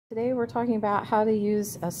Today we're talking about how to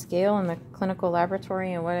use a scale in the clinical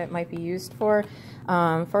laboratory and what it might be used for.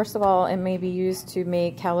 First of all, it may be used to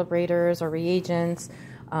make calibrators or reagents,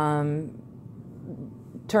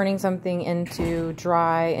 turning something into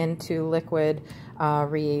dry into liquid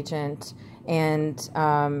reagent.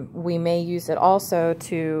 And we may use it also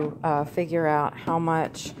to figure out how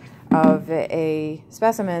much of a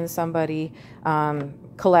specimen somebody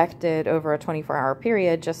collected over a 24-hour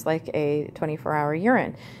period, just like a 24-hour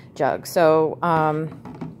urine jug. So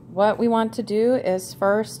what we want to do is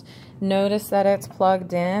first notice that it's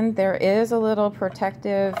plugged in. There is a little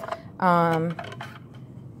protective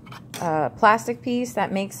plastic piece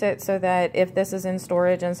that makes it so that if this is in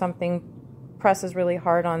storage and something presses really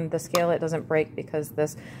hard on the scale, it doesn't break because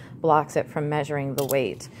this blocks it from measuring the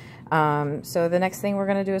weight. So the next thing we're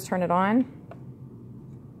going to do is turn it on.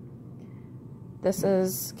 This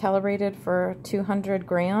is calibrated for 200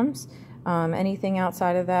 grams. Anything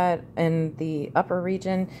outside of that in the upper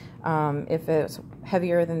region, if it's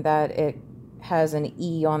heavier than that, it has an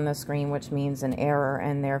E on the screen, which means an error,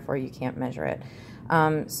 and therefore you can't measure it.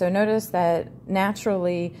 So notice that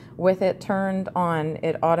naturally, with it turned on,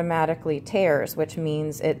 it automatically tares, which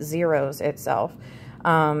means it zeroes itself.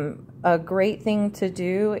 A great thing to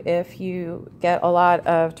do if you get a lot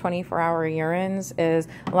of 24-hour urines is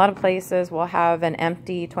a lot of places will have an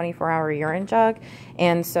empty 24-hour urine jug,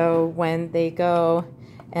 and so when they go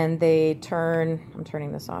and they turn, I'm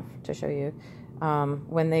turning this off to show you,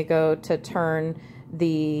 when they go to turn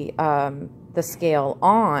the scale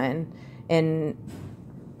on, and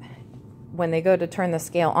when they go to turn the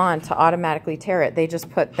scale on to automatically tare it, they just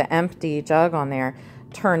put the empty jug on there,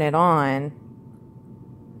 turn it on,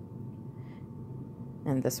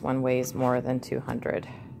 and this one weighs more than 200.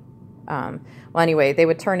 Well, anyway, they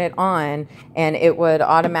would turn it on and it would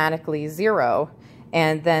automatically zero,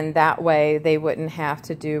 and then that way they wouldn't have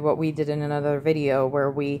to do what we did in another video where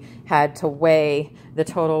we had to weigh the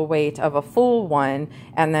total weight of a full one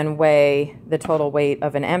and then weigh the total weight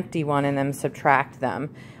of an empty one and then subtract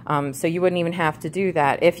them. So you wouldn't even have to do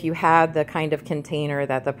that if you had the kind of container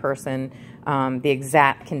that the person, the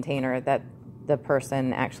exact container that the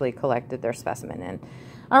person actually collected their specimen in.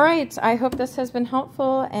 All right, I hope this has been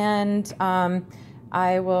helpful, and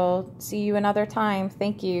I will see you another time.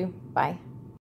 Thank you. Bye.